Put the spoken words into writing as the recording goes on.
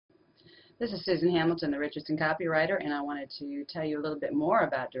This is Susan Hamilton, the Richardson copywriter, and I wanted to tell you a little bit more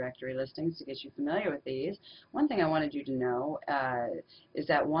about directory listings to get you familiar with these. One thing I wanted you to know is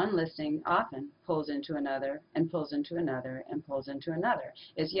that one listing often pulls into another and pulls into another and pulls into another.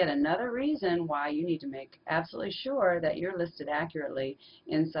 It's yet another reason why you need to make absolutely sure that you're listed accurately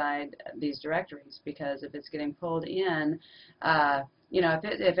inside these directories, because if it's getting pulled in, you know,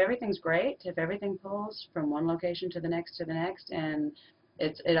 if everything's great, if everything pulls from one location to the next and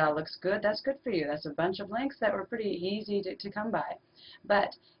it all looks good, that's good for you. That's a bunch of links that were pretty easy to come by.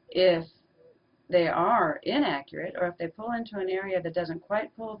 But if they are inaccurate, or if they pull into an area that doesn't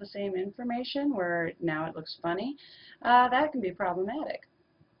quite pull the same information, where now it looks funny, that can be problematic.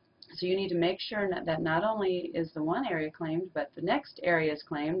 So you need to make sure that not only is the one area claimed, but the next area is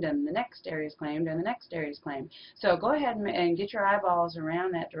claimed, and the next area is claimed, and the next area is claimed. So go ahead and get your eyeballs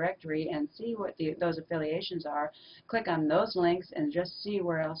around that directory and see what those affiliations are. Click on those links and just see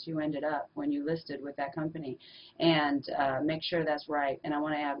where else you ended up when you listed with that company, and make sure that's right. And I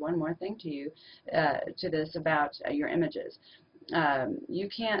want to add one more thing to you, to this about your images. You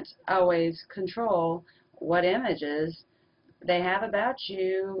can't always control what images they have about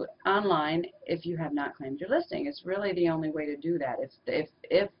you online if you have not claimed your listing. It's really the only way to do that.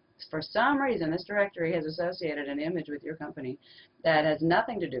 If for some reason this directory has associated an image with your company that has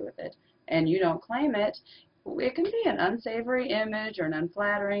nothing to do with it, and you don't claim it, it can be an unsavory image or an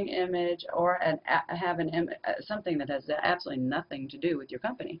unflattering image, or something that has absolutely nothing to do with your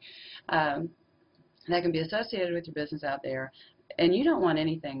company. That can be associated with your business out there. And you don't want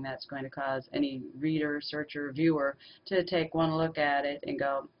anything that's going to cause any reader, searcher, viewer to take one look at it and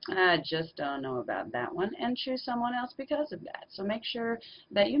go, I just don't know about that one, and choose someone else because of that. So make sure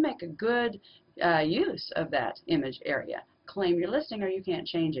that you make a good use of that image area. Claim your listing, or you can't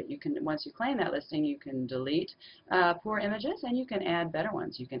change it. You can, once you claim that listing, you can delete poor images, and you can add better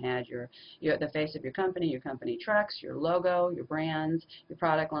ones. You can add the face of your company trucks, your logo, your brands, your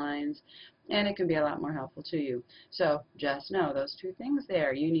product lines, and it can be a lot more helpful to you. So just know those two things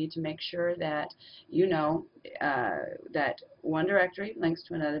there. You need to make sure that you know that one directory links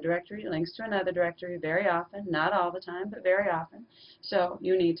to another directory, links to another directory very often, not all the time, but very often. So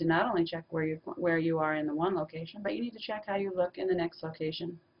you need to not only check where you are in the one location, but you need to check how you look in the next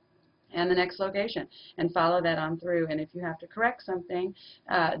location and the next location, and follow that on through. And if you have to correct something,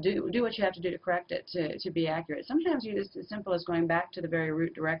 do what you have to do to correct it to be accurate. Sometimes you just as simple as going back to the very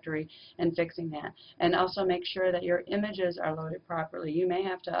root directory and fixing that. And also make sure that your images are loaded properly. You may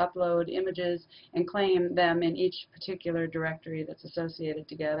have to upload images and claim them in each particular directory that's associated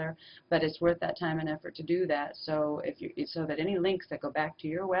together, but it's worth that time and effort to do that, so that any links that go back to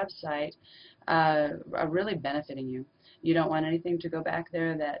your website are really benefiting you. You don't want anything to go back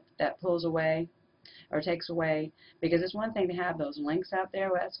there that pulls away or takes away, because it's one thing to have those links out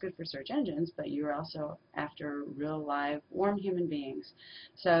there. Well, that's good for search engines, but you're also after real, live, warm human beings.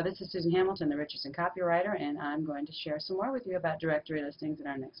 So this is Susan Hamilton, the Richardson copywriter, and I'm going to share some more with you about directory listings in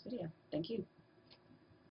our next video. Thank you.